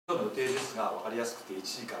ですが、分かりやすくて1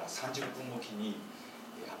時から30分おきに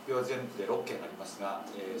発表は全部で6件ありますが、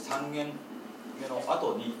3件目の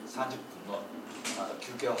後に30分の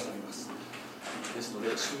休憩を挟みます。ですの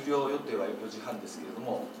で終了予定は4時半ですけれど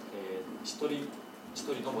も、1人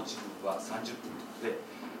の持ち分は30分ということで、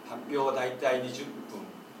発表はだいたい20分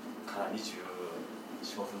から24、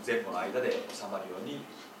5分前後の間で収まるようによ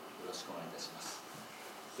ろしくお願いいたします。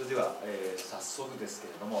それでは、早速ですけ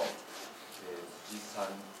れども、藤井さん、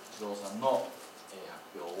一郎さんの、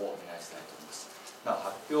発表をお願いしたいと思います。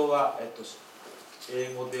発表は、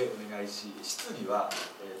英語でお願いし、質疑は、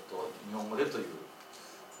日本語でという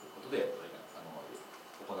ことで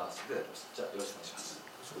行わせていただきます。じゃあよろしくお願いします。よ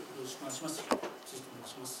ろしくお願いします。辻と申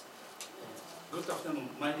します。Good afternoon.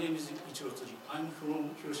 My name is Ichiro TSUJI. I'm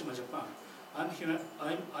from Hiroshima, Japan. I'm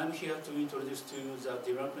here to introduce to you the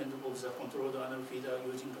development of the controlled anal feeder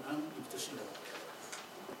using an input signal.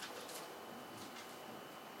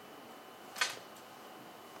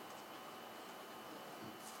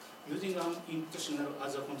 Using an input signal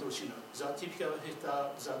as a control signal, the typical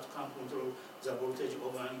effector that can control the voltage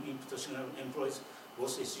of an input signal employs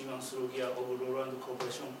both SG1 through gear of Roland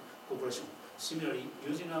corporation. Similarly,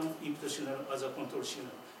 using an input signal as a control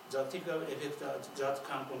signal, the typical effector that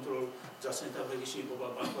can control the center frequency of a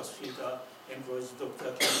bandpass filter employs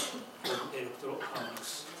Dr. Kim of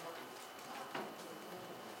electroharmonics.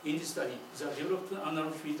 In this study, the developed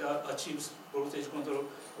analog filter achieves voltage control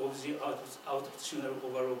of the output signal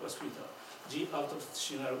over low-pass filter, G output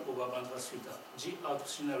signal over bandpass filter, G output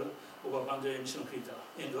signal over band emission filter,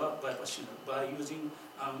 and a bypass signal by using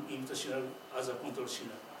an input signal as a control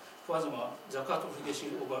signal. Furthermore, the cut-off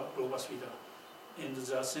frequency over low-pass filter and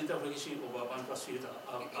the center frequency over bandpass filter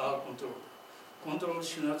are controlled. Control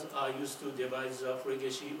signals are used to divide the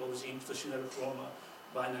frequency of the input signal from a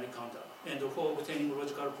binary counter, and for obtaining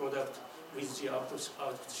logical product with the output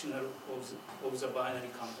signal of the binary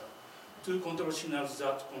counter. Two control signals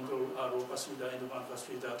that control a low-pass filter and bandpass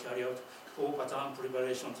filter carry out 4 pattern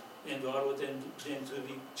preparations and are then to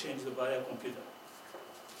be changed by a computer.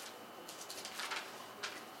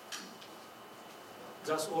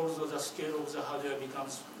 Thus, although the scale of the hardware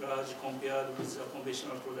becomes large compared with the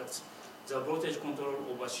conventional products, the voltage control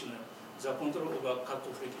over signal, the control over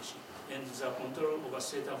cut-off frequency, and the control over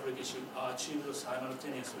theta frequency are achieved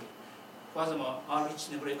simultaneously. Furthermore, a rich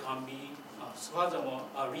timbre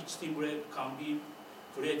can be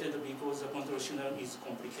created because the control signal is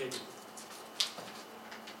complicated.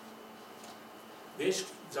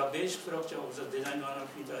 The basic structure of the design anal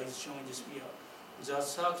filter is shown in this figure. The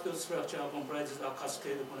circuit structure comprises a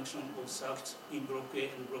cascade connection of circuits in block A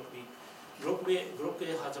and block B. Block A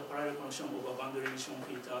has a parallel connection of a band emission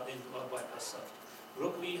filter and a bypass circuit.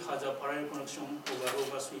 Block B has a parallel connection of a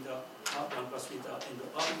low-pass filter, a bandpass filter, and a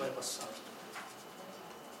bypass circuit.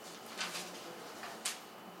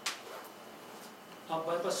 A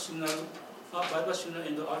bypass signal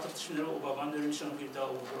and the output signal of a band emission filter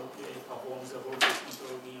of block A performs the voltage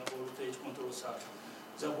control in a voltage control circuit.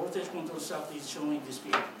 The voltage control circuit is shown in this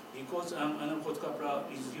figure. Because an analog coupler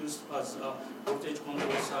is used as a voltage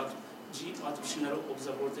control circuit, G output signal of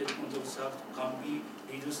the voltage control circuit can be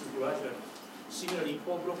reduced gradually. Similarly,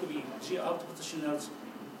 for block B, G output signals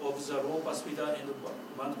of the low-pass filter and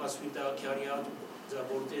bandpass filter carry out the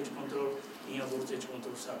voltage control in a voltage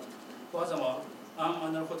control circuit. Furthermore, an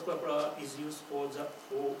analog coupler is used for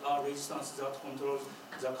a resistance that controls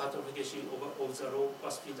the cut-off frequency of the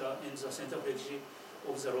low-pass filter and the center frequency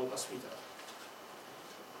of the low-pass filter.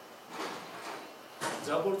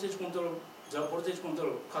 The voltage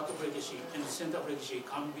control, cut-off frequency, and center frequency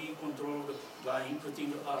can be controlled by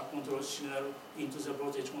inputting a control signal into the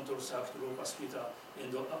voltage control circuit low-pass filter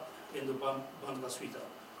and bandpass filter.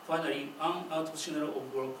 Finally, an output signal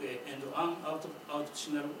of block A and an output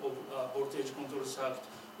signal of voltage control circuit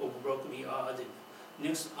of block B are added.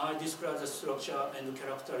 Next, I describe the structure and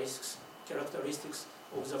characteristics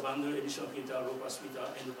of the band emission filter, low-pass filter,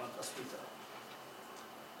 and bandpass filter.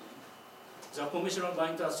 The conventional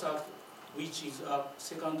binder circuit, which is a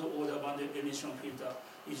second-order band emission filter,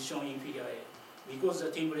 is shown in figure A. Because the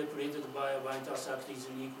timbre created by a binder circuit is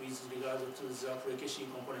unique with regard to the frequency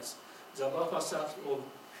components, the buffer circuit of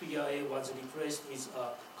figure A was replaced with a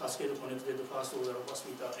cascade-connected first-order low-pass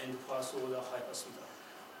filter and first-order high-pass filter.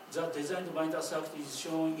 The designed binder circuit is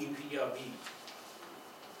shown in figure B.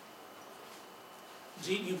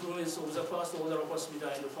 The influence of the first-order low-pass filter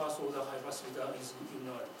and first-order high-pass filter is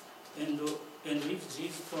ignored. And if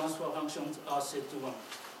these transfer functions are set to 1,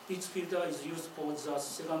 its filter is used for the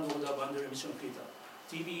second-order band emission filter.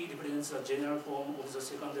 TB represents the general form of the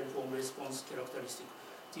secondary form response characteristic.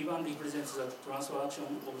 T1 represents the transfer function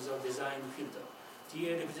of the designed filter.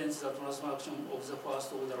 TA represents the transfer function of the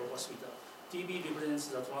first order low pass filter. TB represents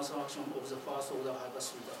the transfer function of the first order high pass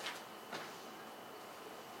filter.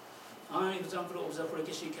 An example of the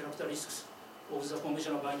frequency characteristics of the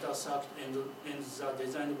conventional binder circuit and the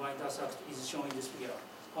designed binder circuit is shown in this figure.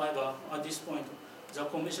 However, at this point, the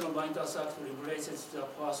conventional binder circuit replaces the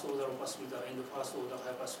first order low pass filter and the first order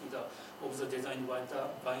high pass filter of the designed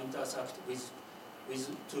binder circuit with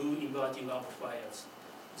two inverting amplifiers.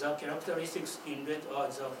 The characteristics in red are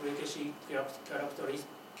the frequency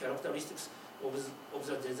characteristics of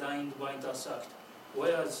the designed binder circuit,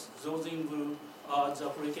 whereas those in blue are the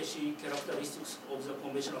frequency characteristics of the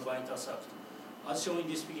conventional binder circuit. As shown in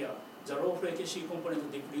this figure, the low frequency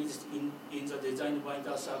component decreased in the designed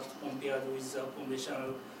binder circuit compared with the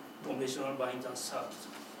conventional binder circuit.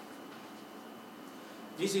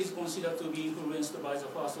 This is considered to be influenced by the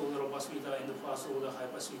first order low pass filter and the first order high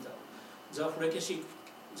pass filter. The frequency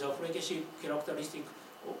characteristic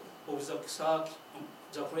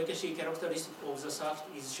of the circuit,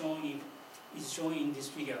 is shown in this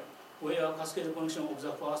figure, where a cascade function of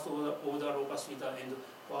the first order low pass filter and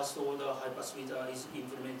first order high pass filter is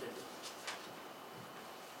implemented.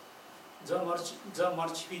 The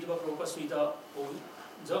multi feedback low pass filter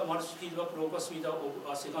of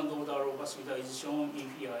a second order low pass filter is shown in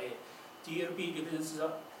figure A. TLP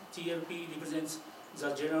represents the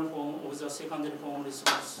general form of the secondary form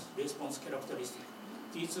response characteristic.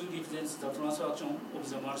 T2 represents the transfer action of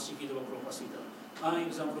the multi feedback low pass filter. An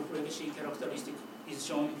example frequency characteristic is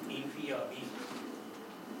shown in figure B.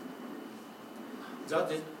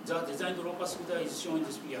 The designed low pass filter is shown in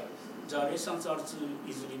this figure. The resistance R2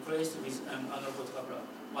 is replaced with an analog coupler.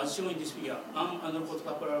 As shown in this figure, an analog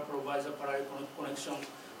coupler provides a parallel connection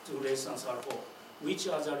to resistance R4, which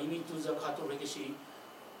are the limit to the cut frequency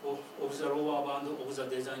of the lower band of the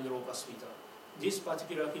designed low pass filter. This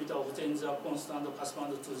particular filter obtains a constant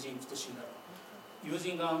passband to the input signal,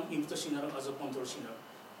 using an input signal as a control signal.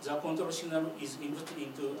 The control signal is input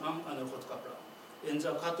into an analog coupler, and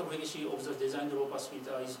the cut frequency of the designed low pass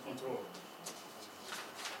filter is controlled.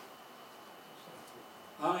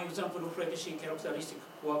 An example frequency characteristic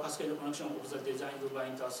for cascade connection of the designed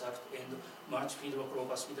binder circuit and multi feedback low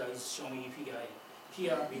pass filter is shown in figure A.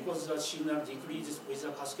 Here, because the signal decreases with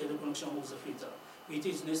the cascade connection of the filter, it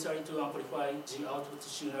is necessary to amplify the output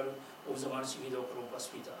signal of the multi feedback low pass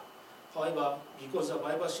filter. However, because the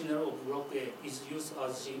bypass signal of block A is used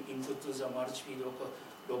as the input to the multi feedback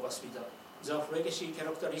low pass filter, the frequency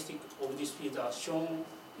characteristic of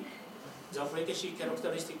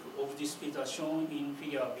this filter shown in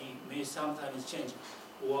figure B may sometimes change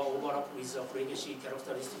or overlap with the frequency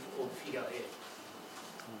characteristic of figure A.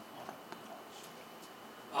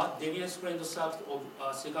 A deviance friend circuit of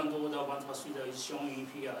a second order bandpass filter is shown in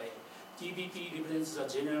figure A. TBP represents the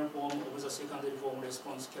general form of the secondary form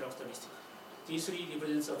response characteristic. T3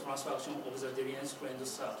 represents the transfer function of the deviance friend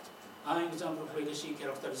circuit. An example frequency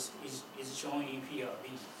characteristic is shown in figure B.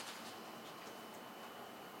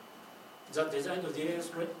 The designed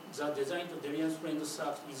deviance friend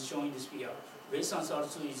circuit is shown in this figure. Resistance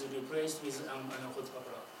R2 is replaced with an analog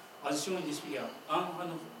coupler. As shown in this figure,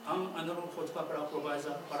 an analog coupler provides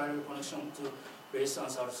a parallel connection to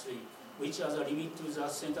resistance R3, which has a limit to the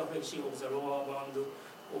center frequency of the lower band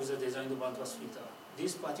of the designed bandpass filter.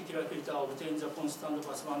 This particular filter obtains a constant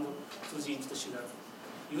passband to the input signal,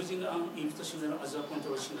 using an input signal as a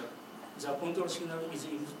control signal. The control signal is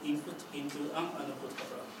input into an analog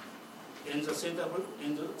coupler, and the center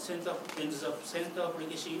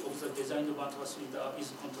frequency of the designed bandpass filter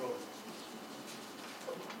is controlled.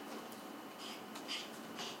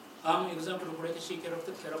 An example frequency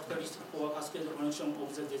characteristic for a cascade connection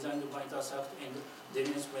of the designed binder circuit and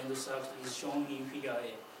deviance friend circuit is shown in figure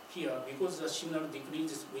A. Here, because the signal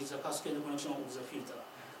decreases with the cascade connection of the filter,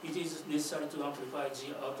 it is necessary to amplify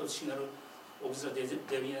the output signal of the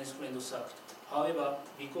deviance friend circuit. However,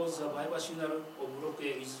 because the bypass signal of block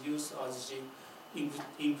A is used as the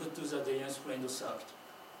input to the deviance friend circuit,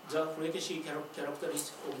 the frequency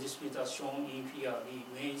characteristic of this filter shown in figure B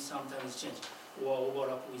may sometimes change or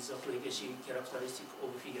overlap with the frequency characteristic of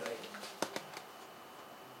figure A.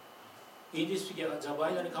 In this figure, the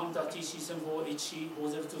binary counter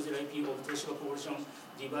TC74HC4020IP of Toshiba Corporation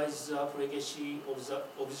divides the frequency of the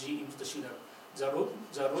input signal. The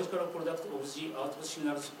logical product of the output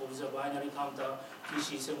signals of the binary counter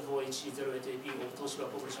TC74HC08AP of Toshiba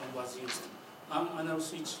Corporation was used. An analog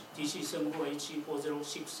switch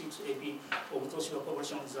TC74HC4066AP of Toshiba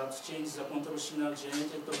Corporation that changes the control signal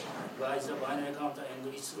generated by the binary counter and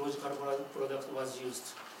its logical product was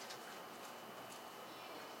used.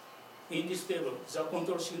 In this table, the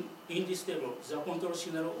control signal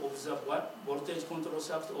of the voltage control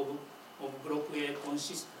circuit of block A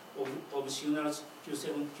consists of signals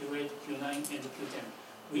Q7, Q8, Q9, and Q10,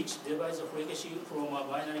 which divides the frequency from a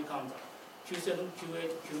binary counter. Q7,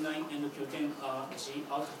 Q8, Q9, and Q10 are the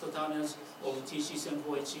output terminals of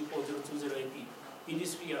TC74HC4020AP. In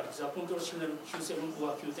this figure, the control signal Q7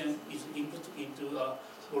 or Q10 is input into a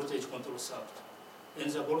voltage control circuit, and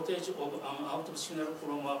the voltage of an output signal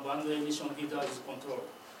from a band emission filter is controlled.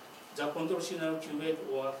 The control signal Q8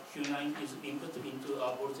 or Q9 is input into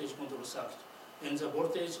a voltage control circuit, and the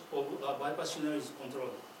voltage of a bypass signal is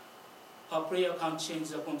controlled. A player can change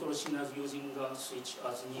the control signals using a switch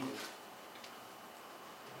as needed.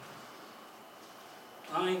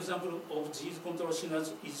 An example of these control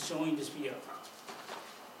signals is shown in this figure.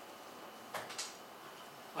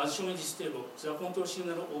 As shown in this table, the control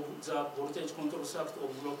signal of the voltage control circuit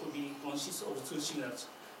of block B consists of two signals.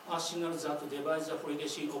 A signal that divides the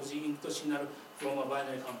frequency of the input signal from a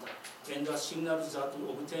binary counter, and a signal that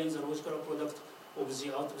obtains the logical product of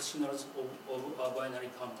the output signals of a binary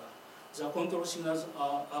counter. The control signals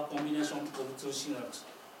are a combination of two signals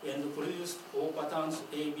and produce all patterns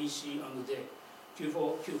A, B, C, and D.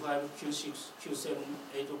 Q4, Q5, Q6, Q7,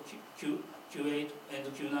 Q8, and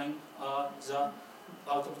Q9 are the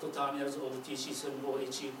output terminals of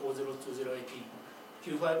TC74HC4020AP.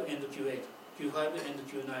 Q5 and Q8, Q5 and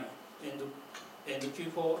Q9, and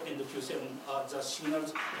Q4 and Q7 are the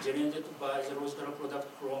signals generated by the logical product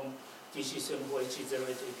from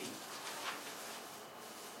TC74HC08AP.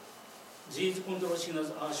 These control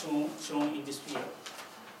signals are shown in this figure.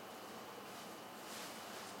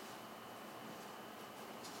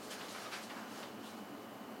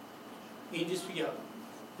 In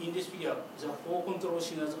this figure, the four control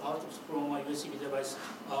signals output from a USB device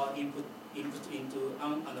are input into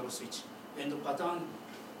an analog switch, and the patterns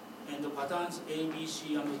A, B,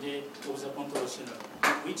 C, and D of the control signal,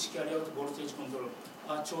 which carry out voltage control,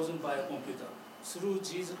 are chosen by a computer. Through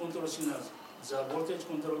these control signals, the voltage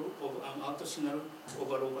control of an output signal of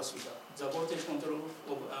a low-pass filter, the voltage control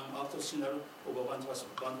of an output signal of a band-pass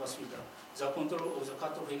filter, the control of the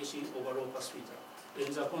cut-off frequency of a low-pass filter,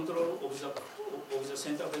 and the control of the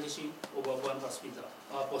center frequency of a band-pass filter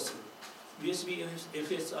are possible. USB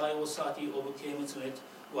FSIO30 of KMSnet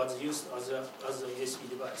was used as a USB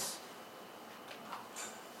device.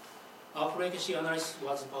 A frequency analysis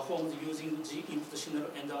was performed using the input signal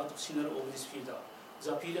and output signal of this filter.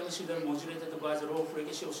 The PWM signal modulated by the low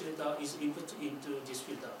frequency oscillator is input into this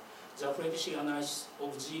filter. The frequency analysis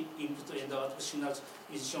of the input and output signals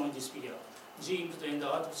is shown in this figure. The input and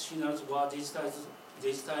output signals were digitized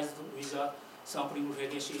with a sampling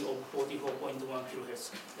frequency of 44.1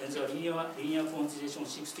 kHz and the linear quantization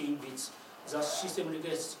 16 bits. The system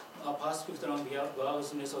requests a pass spectrum via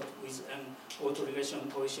Berg's method with an auto-regression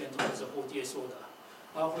coefficient of the 40th order.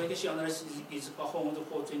 Our frequency analysis is performed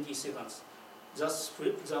for 20 seconds. Thus,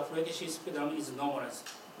 the frequency spectrum is normalized,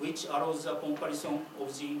 which allows the comparison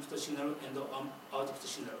of the input signal and the output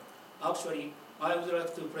signal. Actually, I would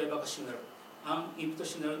like to play back a signal. An input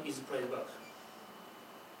signal is played back.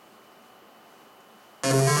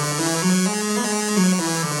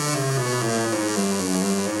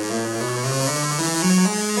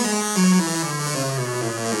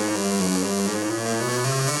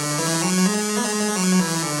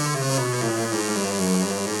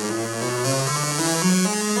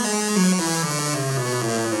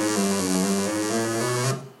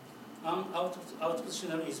 Output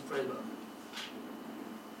signal is played back.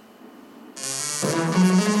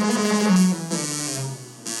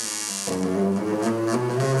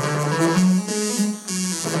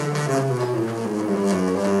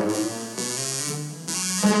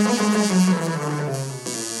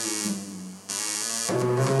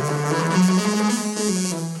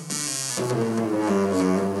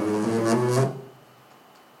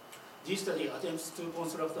 This study attempts to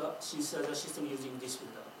construct a synthesizer system using this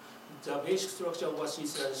filter. The basic structure of a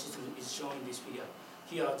synthesizer system is shown in this figure.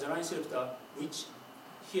 Here, the line selector, which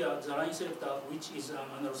is an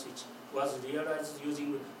analog switch, was realized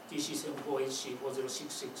using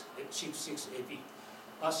TC74HC4066AP.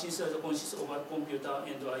 A synthesizer consists of a computer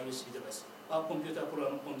and a USB device. A computer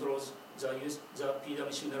program controls the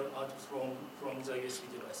PWM signal output from the USB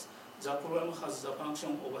device. The program has the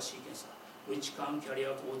function of a sequencer, which can carry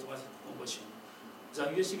out automatic conversion. The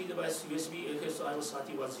USB device USB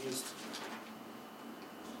FSIO30 was used.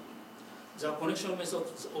 The connection method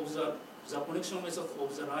of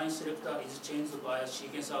the line selector is changed by a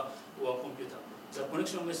sequencer or a computer. The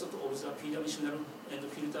connection method of the PWM signal and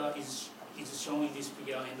filter is shown in this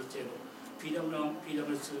figure and the table. PWM1,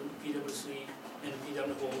 PWM2, PWM3, and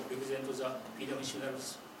PWM4 represent the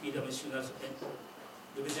P-dimensionals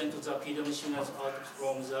out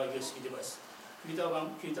from the USB device. Filter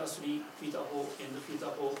 1, filter 3, filter 4, and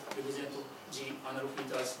filter 4 represent G analog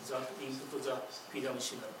filters that input the PWM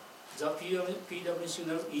signal. The PWM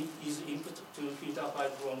signal is input to filter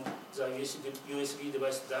 5 from the USB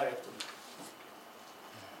device directly.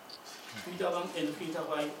 Filter 1 and filter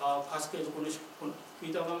 5 are cascade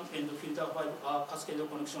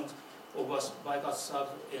connections of a bypass sub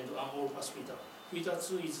and an all-pass filter. Filter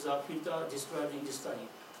 2 is the filter described in this study.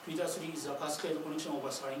 Filter 3 is a cascade connection of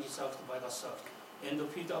a syringe circuit bypass sub, and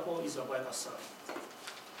filter 4 is a bypass sub.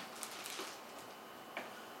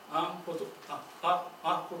 A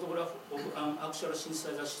photograph of an actual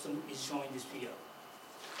synthesizer system is shown in this figure.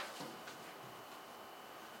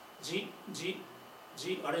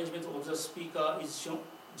 G arrangement of the speaker is shown.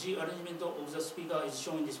 In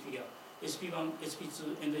this figure. SP1, SP2,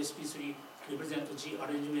 and SP3 represent G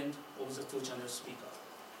arrangement of the two-channel speaker.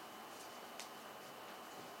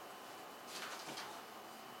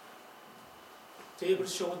 Table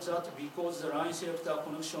shows that because the line selector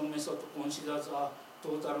connection method considers a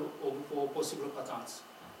total of 4 possible patterns,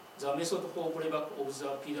 the method for playback of the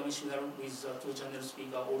PWM signal with the two-channel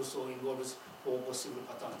speaker also involves 4 possible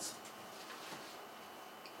patterns.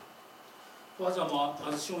 Furthermore,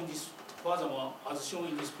 as shown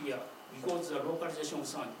in this figure, because the localization of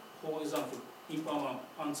sound, for example, in pan 1,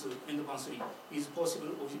 pan 2, and pan 3 is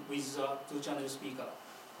possible with the two-channel speaker,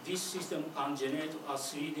 this system can generate a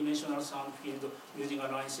 3-dimensional sound field using a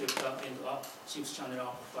line selector and a 6-channel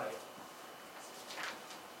amplifier.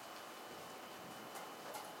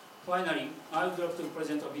 Finally, I would like to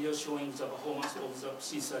present a video showing the performance of the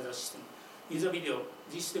synthesizer system. In the video,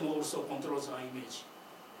 this system also controls an image.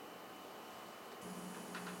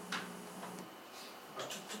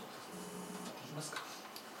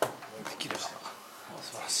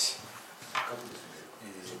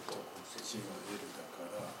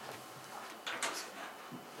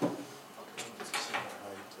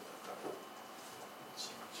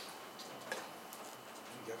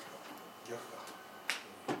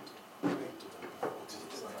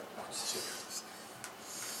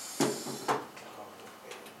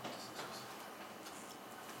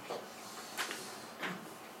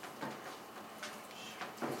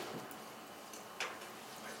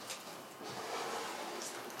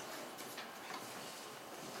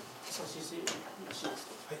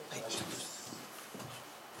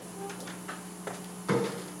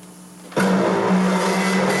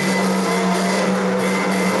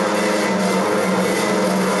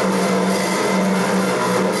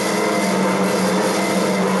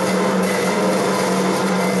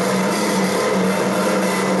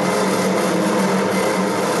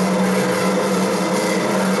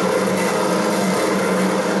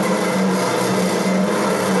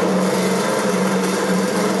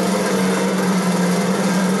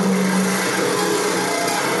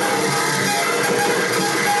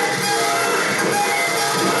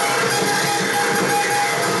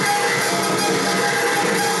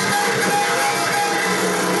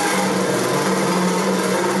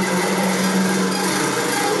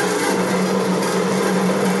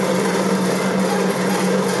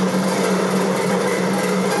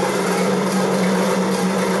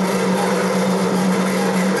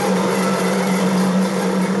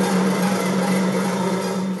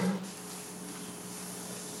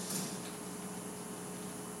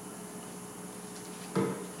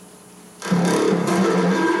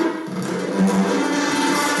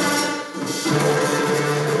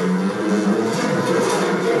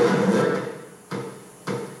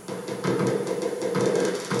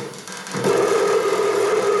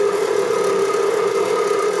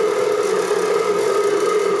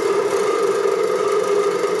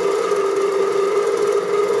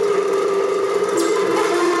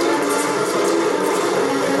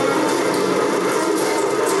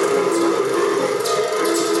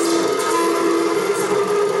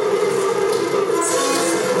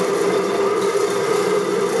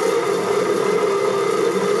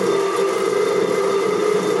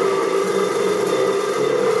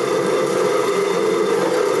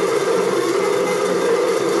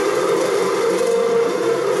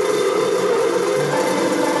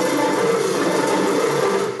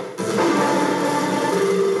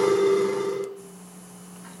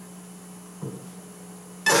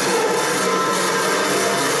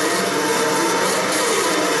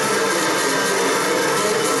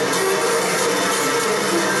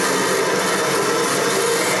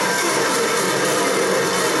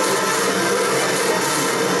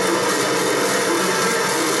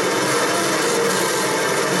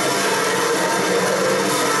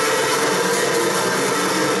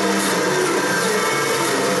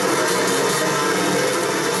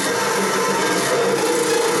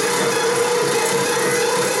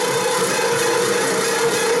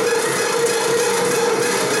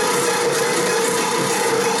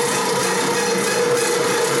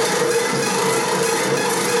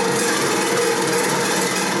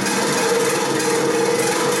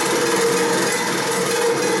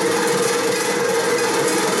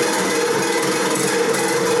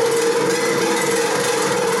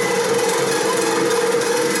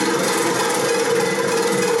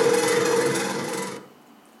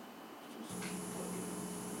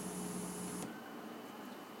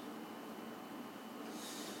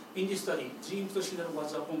 In this study, G input signal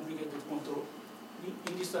was a complicated control.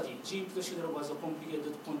 In this study, G input signal was a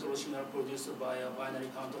complicated control signal produced by a binary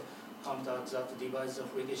counter that divides the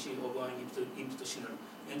frequency of an input signal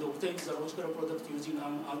and obtains the logical product using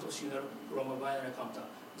an output signal from a binary counter.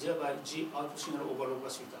 Thereby, G output signal over low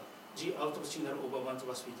pass filter, G output signal over band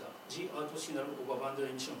pass filter, G output signal over band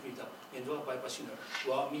emission filter, and a bypass signal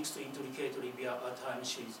were mixed intricately via a time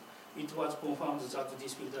series. It was confirmed that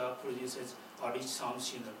this filter produces a rich sound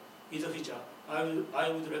signal. In the future, I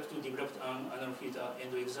would like to develop an analog filter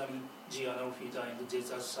and examine G analog filter and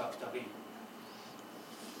JSSA circuit again.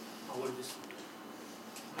 終わりです。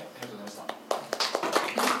はい、ありがとうございました。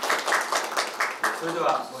それで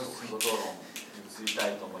はもう一つご討論に移りた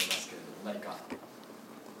いと思いますけれども、何か、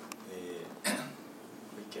ご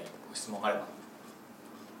意見、ご質問があれば。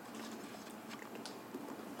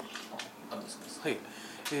何ですか。はい。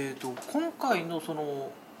今回のその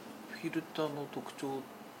フィルターの特徴っ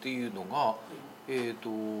ていうのが、ち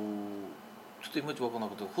ょっといまいち分から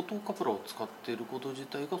なくて、フォトカプラーを使っていること自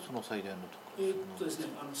体がその最大の特徴ですね、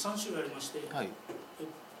3種類ありまして、はい、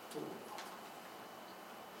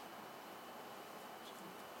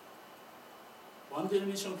ワンディレ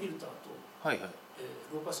メーションフィルターと、はいはい、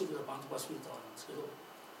ローパスフィルター、バンドパスフィルターなんですけど、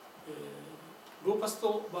ローパス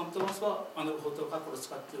とバンドパスはフォトカプラーを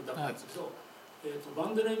使っているだけなんですけど、バ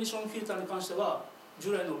ンディレメーションフィルターに関しては、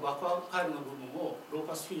従来のバックファイルの部分をロー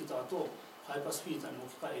パスフィルターとハイパスフィルターに置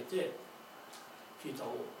き換えて、フィルター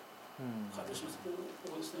を改良します。こ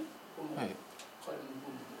こですね、このファイルの部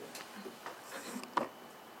分で。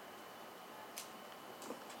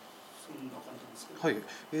そんな感じなんですけど。はい、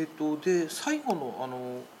で最後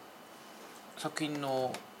の作品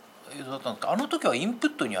の映像だったんですか。あの時はインプ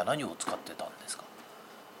ットには何を使ってたんですか。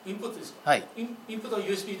インプットですか。はい。インプットは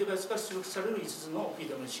USB デバイスから出力される5つの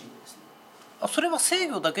PWM 信号ですね。それは制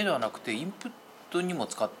御だけではなくてインプットにも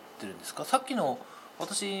使ってるんですか。さっきの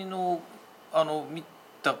私の見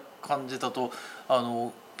た感じだと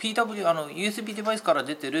USB デバイスから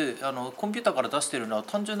出てるコンピューターから出してるのは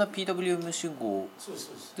単純な PWM 信号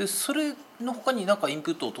で、それの他に何かイン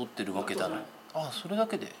プットを取ってるわけじゃない。それだ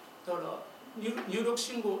けで。だから入力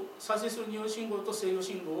信号、再生する入力信号と制御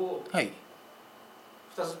信号を2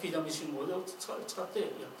つ PWM 信号で使ってやってるっ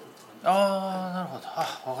て感じです。なるほど。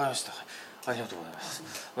わかりました。ありがとうございま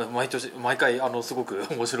す。毎回すごく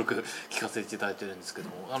面白く聞かせていただいてるんですけど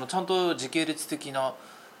も、ちゃんと時系列的な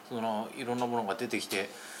いろんなものが出てきて、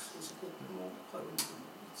そ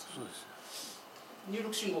うです。入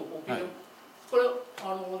力信号をこれなん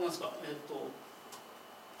ですか、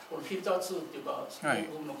このフィルター2っていうかその部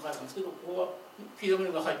分の回なんですけど、ここは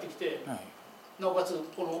PWM が入ってきて、なおかつ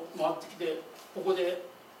この回ってきて、ここで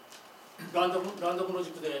ランダムロ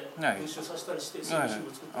ジックで分集させたりして制御信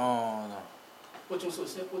号を作って、こっちもそう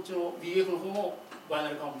ですね、こっちの BF の方もバイ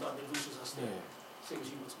ナリカウンターで分集させて制御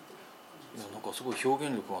信号を作って。なんかすごい表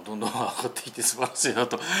現力がどんどん上がっていて素晴らしいな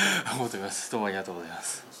と思っています。どうもありがとうございま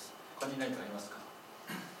す。他に何かありますか。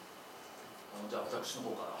じゃあ私の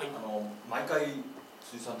方から、毎回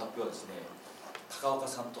辻さんの発表はですね、高岡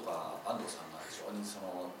さんとか安藤さんが非常に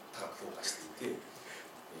高く評価していて、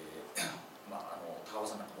高岡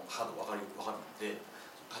さんなんかもハード分かるので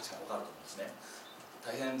価値が分かると思うんですね。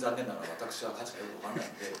大変残念なのは私は価値がよく分からない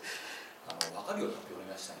ので分かるような発表をお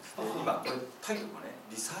願いしたいんです。今これタイトルがね、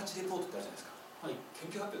リサーチレポートってあるじゃないですか。研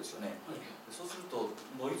究発表ですよね。そうすると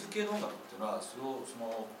ノイズ系の音楽っていうのはそれを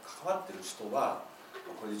関わってる人は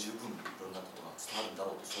これで十分いろんなことが伝わるんだ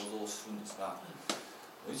ろうと想像するんですが、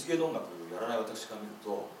ノイズ系の音楽をやらない私から見る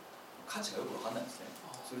と価値がよく分かんないんですね。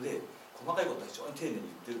それで細かいことは非常に丁寧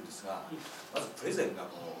に言ってるんですが、まずプレゼンが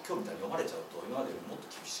今日みたいに読まれちゃうと今までよりもっと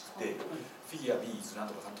厳しくて、フィギュア B イズな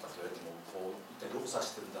んとかかんとかって言われても一体どこ指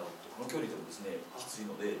してるんだろうとこの距離でもですねきつい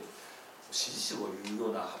ので、指示詞を言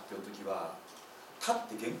うような発表の時は立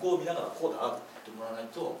って原稿を見ながらこうだって言ってもらわな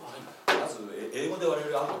いと、まず英語で我々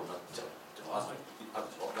アウトになっちゃうっていうのがまずあ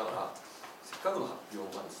るでしょ。だからせっかくの発表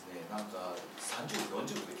がですね、なんか30分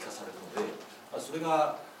40分で聞かされるので、それ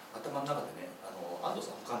が頭の中でね、安藤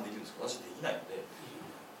さん保管できるんですけど私できないので、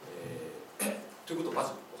ということをま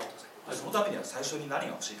ず分かってください。そのためには最初に何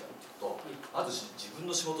が欲しいかというと、まず自分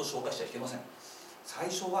の仕事を紹介しちゃいけません。最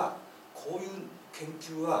初はこういう研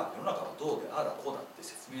究は世の中はどうでああだこうだって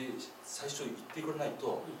説明最初に言ってくれない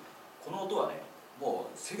と、この音はね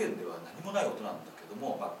もう世間では何もない音なんだけど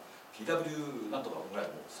も、PW なんとかぐらい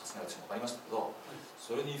もさすがに私も分かりましたけど、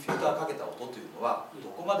それにフィルターかけた音というのは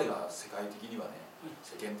どこまでが世界的にはね、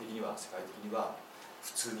世間的には世界的には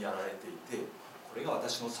普通にやられていて、これが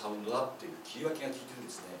私のサウンドだっていう切り分けが効いてるん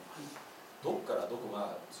ですね。どこからどこ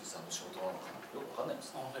が辻さんの仕事なのかよく分かんないんで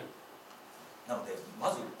す。ななのでま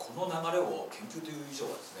ずこの流れを研究という以上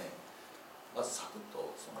はですね、まずサクッ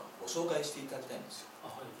とご紹介していただきたいんですよ。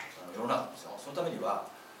世の中ですよ。そのためには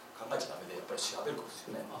考えちゃダメでやっぱり調べることです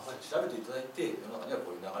よね。調べていただいて世の中には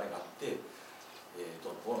こういう流れがあって、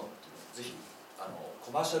どうのこうのっていうのをぜひ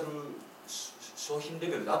コマーシャル商品レ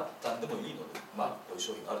ベルだったんでもいいので、まあこういう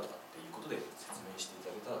商品があるとかっていうことで説明してい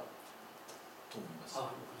ただけたらと思います。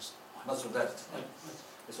まずそれ大事ですね。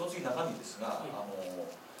その次中身ですが、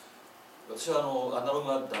私はアナログ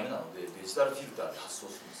がダメなのでデジタルフィルターで発送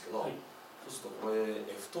するんですけど、そうするとこれ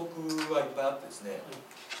F トクはいっぱいあってですね、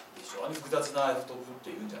非常に複雑な F トクって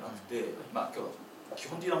いうんじゃなくて、まあ今日基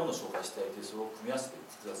本的なものを紹介していただいて、それを組み合わせて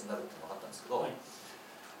複雑になるって分かったんですけど、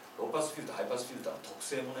ローパスフィルター、ハイパスフィルターの特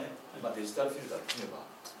性もね、まあ、デジタルフィルターで組めば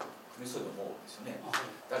組めそうに思うんですよね。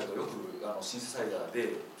だけどよくシンセサイザー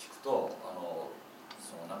で聞くと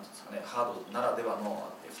なんていうんですかね、ハードならでは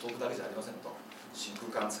の F トークだけじゃありませんと、真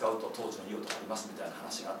空管使うと当時のいい音がありますみたいな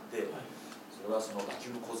話があって、それはそのバ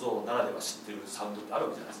キューム小僧ならでは知ってるサウンドってあ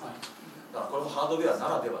るわけじゃないですか。だからこれもハードウェア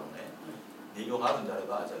ならではのね音色があるんであれ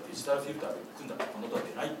ば、じゃあデジタルフィルターで組んだらこの音は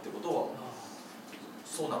出ないってことを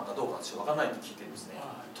そうなのかどうか私分からないって聞いてるんですね。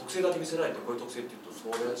特性だけ見せられてこういう特性っていうと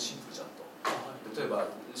それはシンプルじゃんと。例えば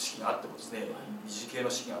式があってもですね、二次系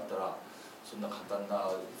の式があったらそんな簡単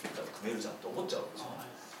なフィルターで組めるじゃんと思っちゃうんで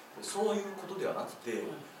すよ。そういうことではなくて、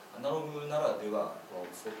アナログならではこ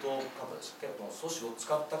のフォトカバーでしたっけ、この素子を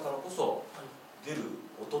使ったからこそ出る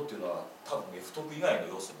音っていうのは多分 F トク以外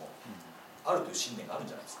の要素もあるという信念があるん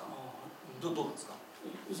じゃないですか。どうですか。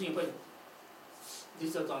要するにやっぱり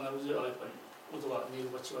デジタルとアナログではやっぱり音が音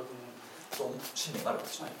色が違うと思う。そう信念があるわ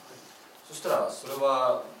けですね。そしたらそれ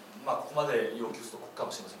はまあここまで要求するとここ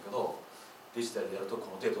かもしれませんけど、デジタルでやると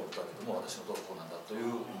この程度の音だけども私の音はこうなんだとい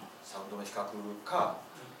うサウンドの比較か、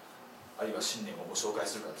あるいは信念をご紹介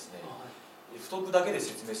するかですね。F トークだけで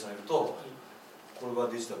説明されると、これ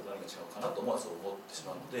はデジタルと何が違うかなと思わず思ってし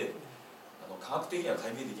まうので、科学的には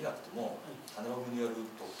解明できなくてもアナログによる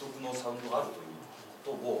独特のサウンドがあるという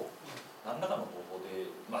ことを何らかの方法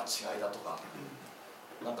で、まあ、違いだとか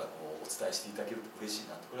なんかこうお伝えしていただけると嬉し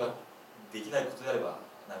いなと。これはできないことであれば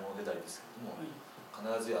ないもの出たりですけれども、必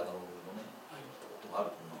ずアナログのね音が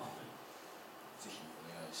あるというのはぜひお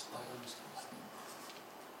願いしたいと思いますね。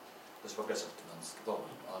私ばっかりしゃべってなんですけど、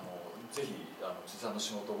ぜひ辻さんの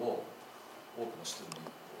仕事を多くの人に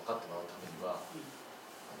分かってもらうためには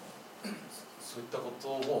そういったこと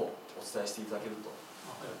をお伝えしていただけると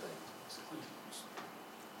ありがたいと思います。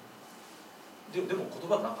でも言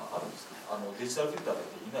葉なんかあるんですか。デジタルフィルター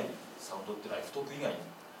でできないサウンドっていうのは F トーク以外に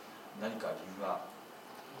何か理由が。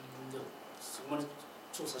そこまで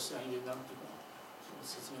調査してないんでなんていうか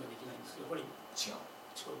説明ができないんですけど、やっぱり違う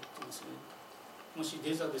と思いますね。もし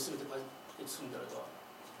データで全て解決するんであれば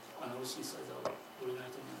アナログシンセサイザーは売れな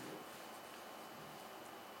いと思う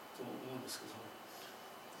んですけど。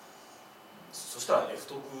そしたら F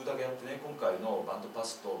トークだけやってね、今回のバンドパ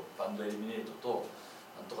スとバンドエリミネートと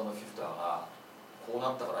なんとかのフィルターがこう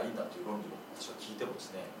なったからいいんだっていう論理を私は聞いてもで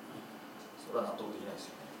すね、それは納得できないで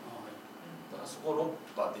すよね。だからそこを論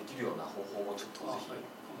破できるような方法をちょっとぜひ考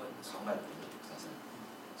えてみてください。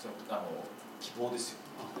それ希望ですよ。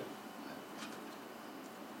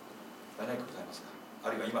何かございますか。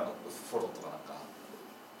あるいは今のフォローとかなんか。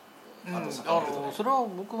それは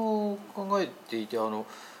僕も考えていて、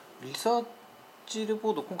リサーチレ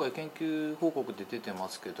ポート今回研究報告で出てま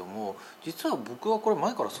すけども、実は僕はこれ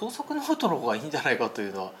前から創作ノートの方がいいんじゃないかとい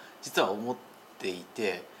うのは実は思ってい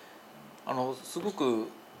て、すごく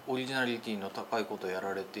オリジナリティの高いことをや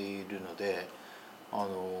られているので、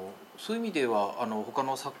そういう意味では他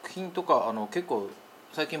の作品とか結構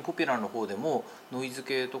最近ポピュラーの方でもノイズ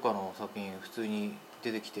系とかの作品普通に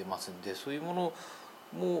出てきてますんで、そういうもの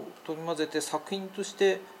も取り混ぜて作品とし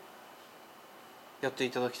てやってい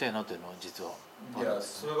ただきたいなというのは実は。いや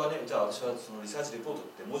それはね、じゃあ私はそのリサーチレポートっ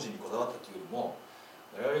て文字にこだわったというよりも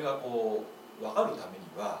我々がこう分かるために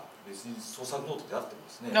は別に創作ノートであってもで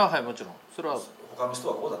すね、はい、もちろんそれは他の人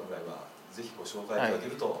はこうだぐらいはぜひご紹介いただけ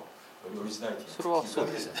ると、よりオリジナリティそれはそう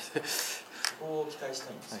ですね。そこを期待した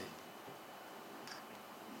いんですよ。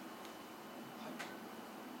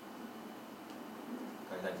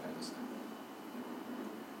何かありますか。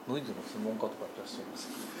ノイズの専門家とかいらっしゃいます。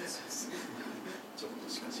ちょっと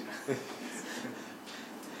しかしない。